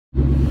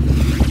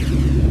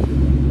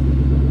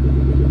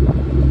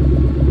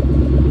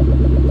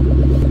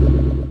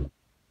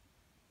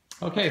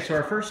Okay, so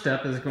our first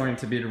step is going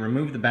to be to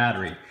remove the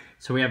battery.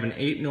 So we have an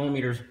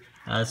 8mm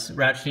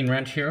ratcheting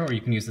wrench here, or you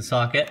can use the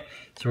socket.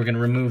 So we're going to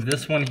remove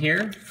this one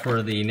here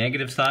for the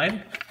negative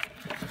side.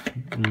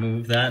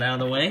 Move that out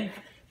of the way.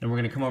 Then we're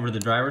going to come over to the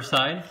driver's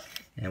side,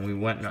 and we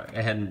went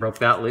ahead and broke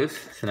that loose.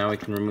 So now we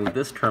can remove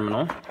this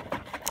terminal.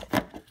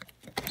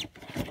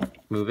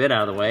 Move it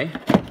out of the way.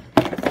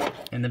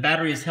 And the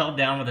battery is held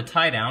down with a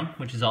tie down,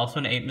 which is also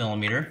an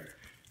 8mm.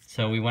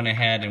 So we went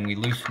ahead and we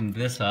loosened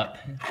this up.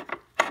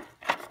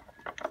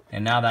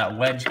 And now that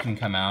wedge can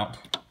come out.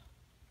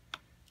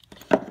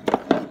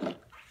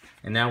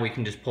 And now we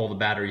can just pull the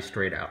battery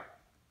straight out.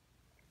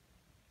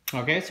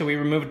 Okay, so we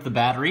removed the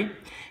battery.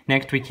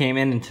 Next we came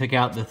in and took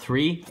out the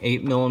 3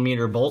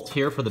 8mm bolts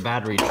here for the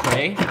battery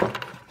tray.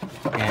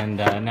 And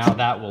now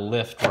that will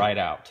lift right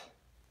out.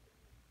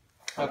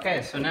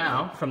 Okay, so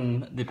now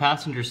from the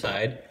passenger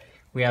side,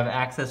 we have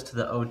access to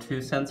the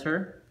O2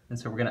 sensor. And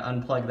so we're going to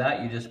unplug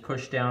that. You just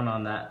push down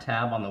on that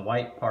tab on the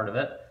white part of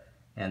it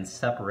and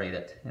separate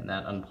it, and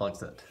that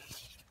unplugs it.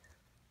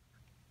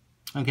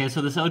 Okay,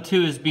 so this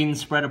O2 is being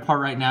spread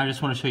apart right now. I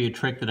just want to show you a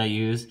trick that I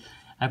use.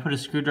 I put a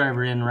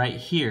screwdriver in right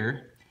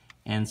here,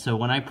 and so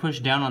when I push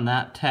down on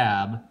that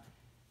tab,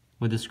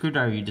 with the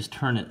screwdriver you just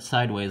turn it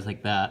sideways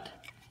like that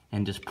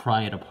and just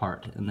pry it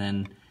apart, and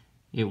then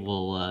it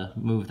will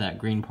move that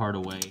green part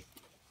away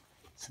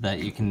so that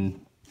you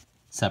can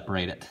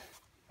separate it.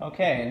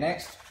 Okay,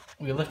 next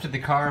we lifted the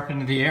car up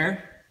into the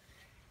air.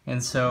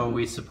 And so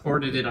we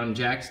supported it on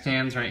jack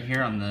stands right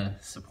here on the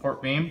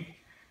support beam.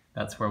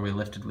 That's where we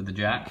lifted with the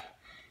jack.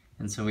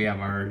 And so we have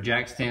our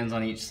jack stands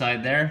on each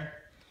side there,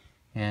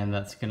 and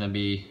that's going to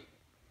be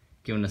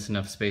giving us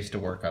enough space to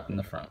work up in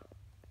the front.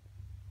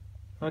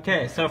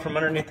 Okay, so from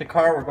underneath the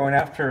car we're going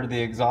after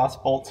the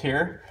exhaust bolts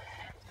here.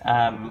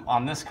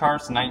 On this car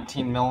it's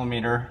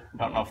 19mm.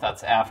 Don't know if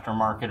that's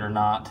aftermarket or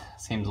not.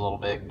 Seems a little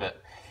big,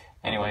 but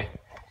anyway.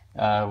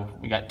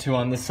 We got 2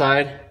 on this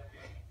side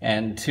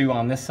and 2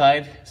 on this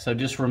side. So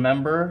just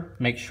remember,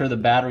 make sure the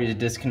battery is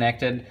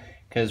disconnected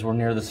because we're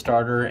near the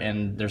starter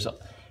and there's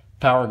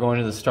power going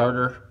to the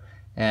starter,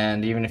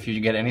 and even if you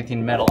get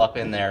anything metal up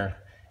in there,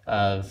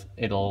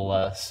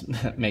 it'll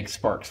make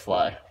sparks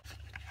fly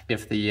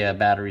if the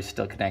battery's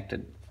still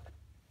connected.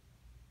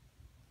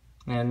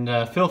 And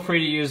feel free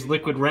to use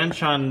liquid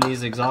wrench on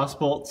these exhaust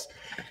bolts.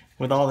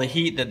 With all the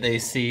heat that they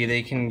see,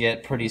 they can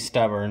get pretty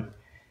stubborn.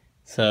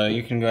 So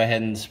you can go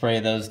ahead and spray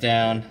those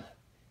down,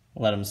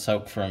 let them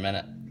soak for a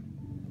minute.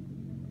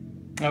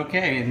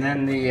 Okay, and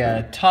then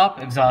the top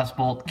exhaust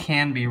bolt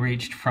can be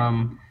reached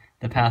from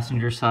the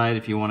passenger side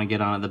if you want to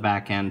get on at the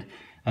back end.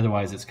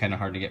 Otherwise it's kind of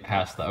hard to get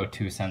past the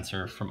O2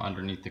 sensor from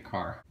underneath the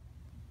car.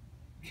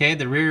 Okay,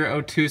 the rear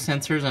O2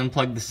 sensor is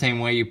unplugged the same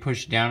way. You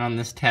push down on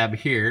this tab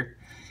here.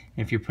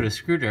 If you put a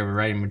screwdriver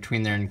right in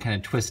between there and kind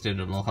of twist it,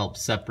 it'll help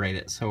separate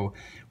it. So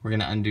we're going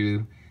to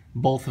undo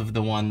both of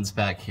the ones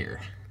back here.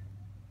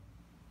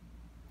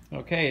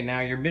 Okay,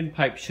 now your mid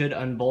pipe should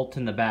unbolt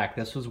in the back.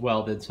 This was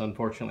welded, so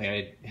unfortunately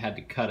I had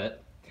to cut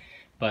it.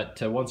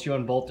 But once you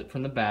unbolt it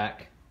from the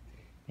back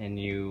and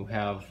you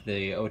have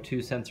the O2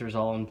 sensors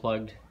all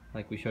unplugged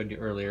like we showed you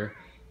earlier,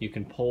 you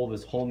can pull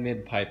this whole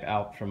mid pipe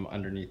out from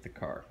underneath the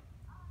car.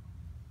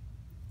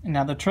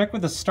 Now the trick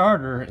with the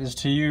starter is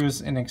to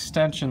use an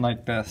extension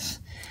like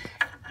this.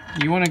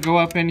 You want to go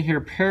up in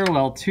here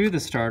parallel to the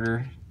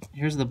starter.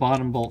 Here's the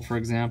bottom bolt, for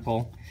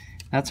example.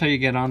 That's how you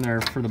get on there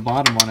for the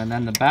bottom one, and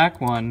then the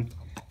back one,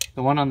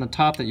 the one on the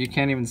top that you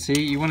can't even see,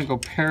 you want to go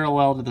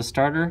parallel to the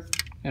starter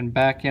and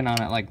back in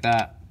on it like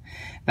that.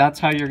 That's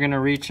how you're going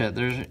to reach it.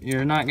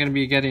 You're not going to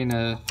be getting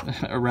a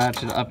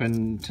ratchet up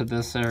into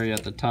this area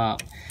at the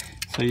top.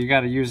 So you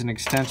got to use an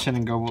extension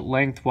and go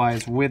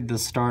lengthwise with the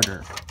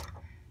starter.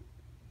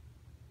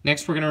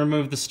 Next we're going to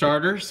remove the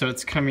starter, so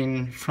it's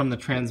coming from the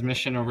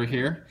transmission over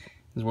here,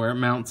 is where it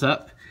mounts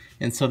up.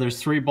 And so there's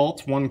 3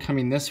 bolts, one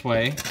coming this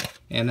way,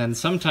 and then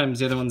sometimes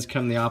the other ones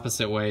come the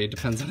opposite way. It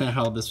depends on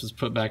how this was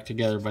put back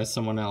together by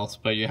someone else.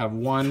 But you have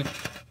 1,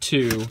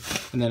 2,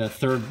 and then a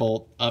 3rd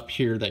bolt up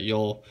here that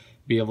you'll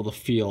be able to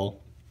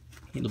feel.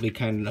 It'll be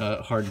kind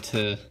of hard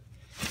to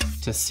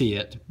see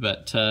it,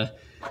 but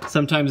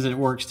sometimes it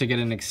works to get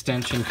an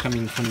extension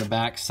coming from the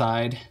back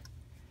side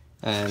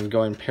and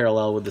going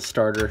parallel with the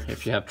starter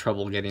if you have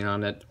trouble getting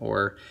on it,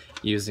 or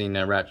using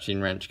a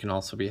ratcheting wrench can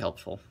also be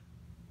helpful.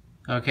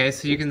 Okay,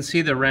 so you can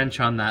see the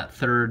wrench on that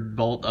 3rd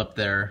bolt up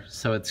there.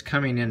 So it's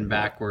coming in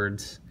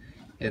backwards.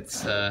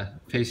 It's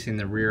facing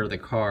the rear of the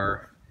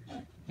car.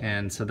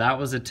 And so that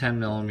was a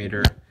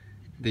 10mm.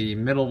 The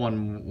middle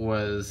one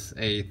was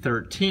a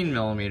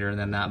 13mm, and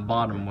then that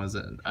bottom was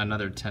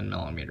another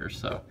 10mm.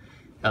 So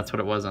that's what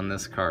it was on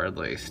this car at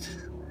least.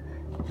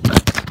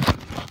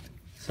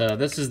 So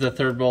this is the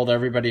 3rd bolt.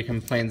 Everybody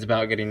complains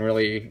about getting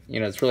really,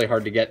 it's really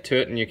hard to get to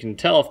it, and you can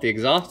tell if the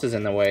exhaust is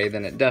in the way,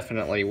 then it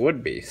definitely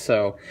would be.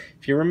 So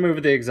if you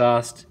remove the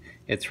exhaust,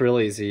 it's real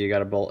easy. You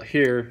got a bolt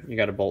here, you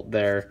got a bolt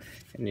there,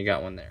 and you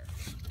got one there.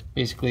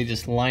 Basically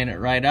just line it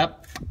right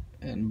up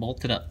and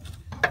bolt it up.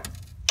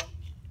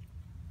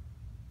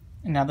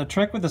 Now the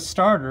trick with the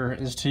starter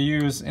is to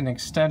use an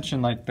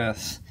extension like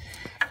this.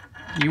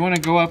 you want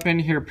to go up in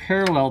here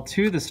parallel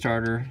to the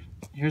starter.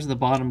 Here's the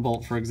bottom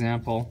bolt, for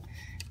example.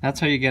 That's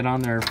how you get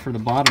on there for the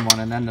bottom one.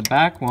 And then the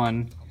back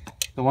one,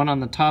 the one on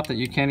the top that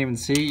you can't even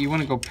see, you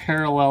want to go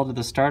parallel to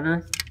the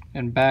starter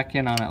and back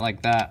in on it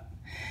like that.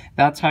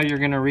 That's how you're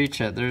going to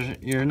reach it.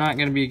 You're not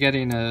going to be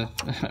getting a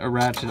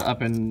ratchet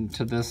up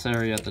into this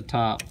area at the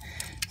top.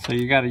 So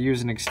you got to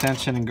use an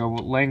extension and go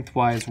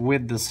lengthwise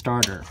with the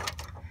starter.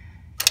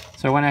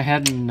 So I went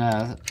ahead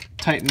and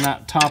tightened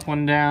that top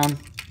one down,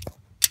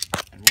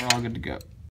 and we're all good to go.